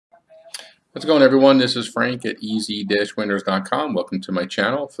How's it going, everyone? This is Frank at easy-winners.com. Welcome to my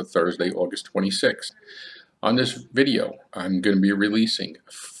channel for Thursday, August 26th. On this video, I'm going to be releasing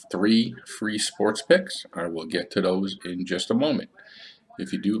 3 free sports picks. I will get to those in just a moment.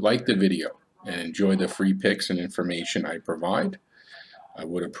 If you do like the video and enjoy the free picks and information I provide, I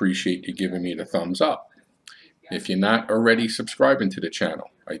would appreciate you giving me the thumbs up. If you're not already subscribing to the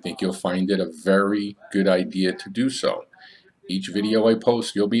channel, I think you'll find it a very good idea to do so. Each video I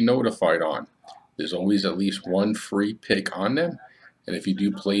post, you'll be notified on. There's always at least one free pick on them, and if you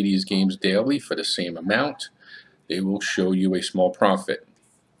do play these games daily for the same amount, they will show you a small profit.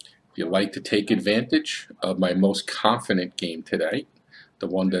 If you'd like to take advantage of my most confident game today, the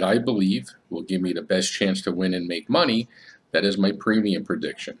one that I believe will give me the best chance to win and make money, that is my premium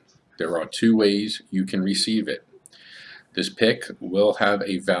prediction. There are 2 ways you can receive it. This pick will have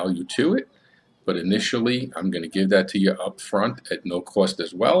a value to it, but initially I'm going to give that to you up front at no cost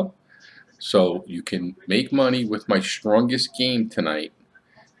as well, so you can make money with my strongest game tonight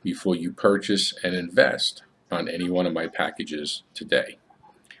before you purchase and invest on any one of my packages today.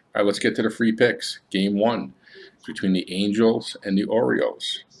 All right, let's get to the free picks. Game 1 between the Angels and the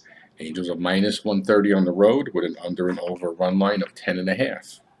Orioles. Angels are minus 130 on the road with an under and over run line of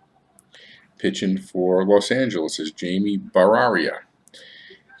 10.5. Pitching for Los Angeles is Jamie Barraria.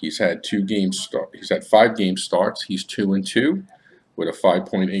 He's had 5 game starts. He's 2-2 with a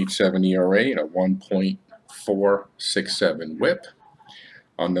 5.87 ERA and a 1.467 WHIP.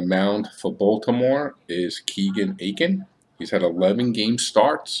 On the mound for Baltimore is Keegan Aiken. He's had 11 game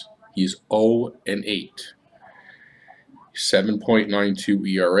starts. He's 0-8. 7.92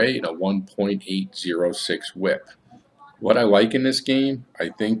 ERA and a 1.806 WHIP. What I like in this game, I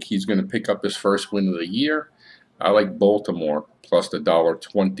think he's going to pick up his first win of the year. I like Baltimore plus the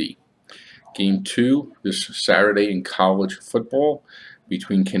 $1.20. Game 2 this Saturday in college football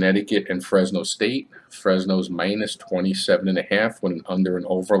between Connecticut and Fresno State. Fresno's minus 27.5 with an under and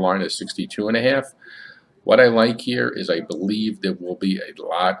over line of 62.5. What I like here is I believe there will be a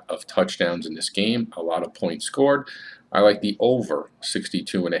lot of touchdowns in this game, a lot of points scored. I like the over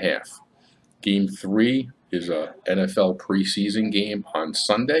 62.5. Game 3 is a NFL preseason game on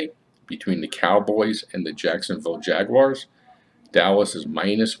Sunday between the Cowboys and the Jacksonville Jaguars. Dallas is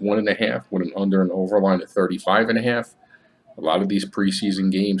minus 1.5 with an under and over line of 35.5. A lot of these preseason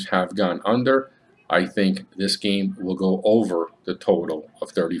games have gone under. I think this game will go over the total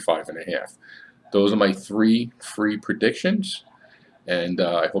of 35.5. Those are my 3 free predictions, and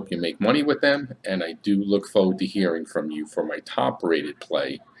I hope you make money with them. And I do look forward to hearing from you for my top-rated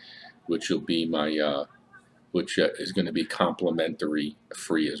play, which will be my, which is going to be complimentary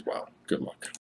free as well. Good luck.